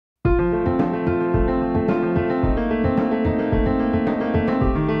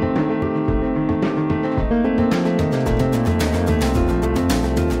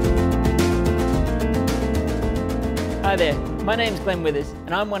My name's Glenn Withers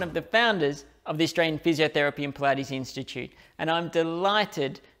and I'm one of the founders of the Australian Physiotherapy and Pilates Institute, and I'm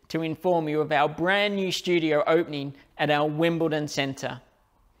delighted to inform you of our brand new studio opening at our Wimbledon Centre.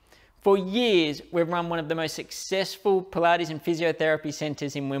 For years, we've run one of the most successful Pilates and physiotherapy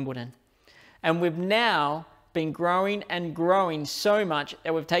centres in Wimbledon. And we've now been growing and growing so much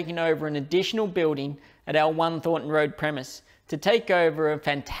that we've taken over an additional building at our 1 Thornton Road premise to take over a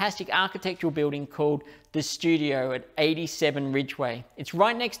fantastic architectural building called The Studio at 87 Ridgeway. It's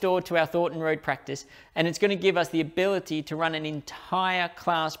right next door to our Thornton Road practice, and it's going to give us the ability to run an entire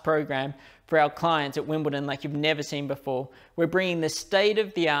class program for our clients at Wimbledon like you've never seen before. We're bringing the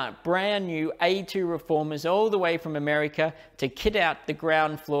state-of-the-art, brand new A2 reformers all the way from America to kit out the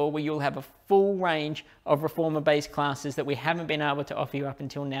ground floor, where you'll have a full range of reformer-based classes that we haven't been able to offer you up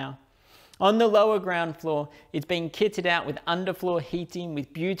until now. On the lower ground floor, it's been kitted out with underfloor heating,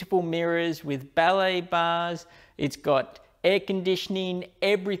 with beautiful mirrors, with ballet bars. It's got air conditioning,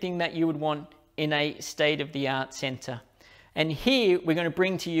 everything that you would want in a state-of-the-art centre. And here we're going to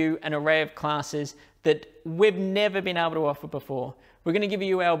bring to you an array of classes that we've never been able to offer before. We're going to give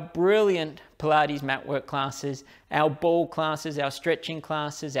you our brilliant Pilates mat work classes, our ball classes, our stretching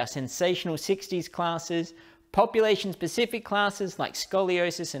classes, our sensational 60s classes, population-specific classes like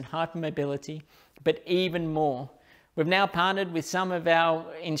scoliosis and hypermobility, but even more. We've now partnered with some of our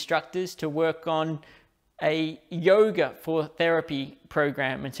instructors to work on a yoga for therapy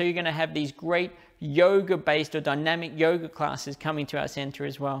program, and so you're going to have these great yoga-based or dynamic yoga classes coming to our centre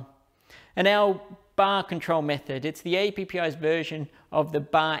as well. And our bar control method, it's the APPI's version of the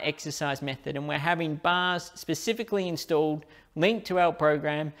bar exercise method, and we're having bars specifically installed, linked to our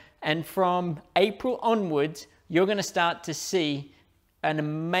program, and from April onwards, you're going to start to see an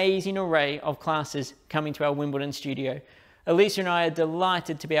amazing array of classes coming to our Wimbledon studio. Elisa and I are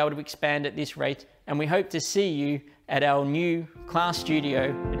delighted to be able to expand at this rate, and we hope to see you at our new class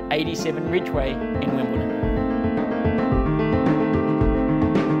studio at 87 Ridgeway in Wimbledon.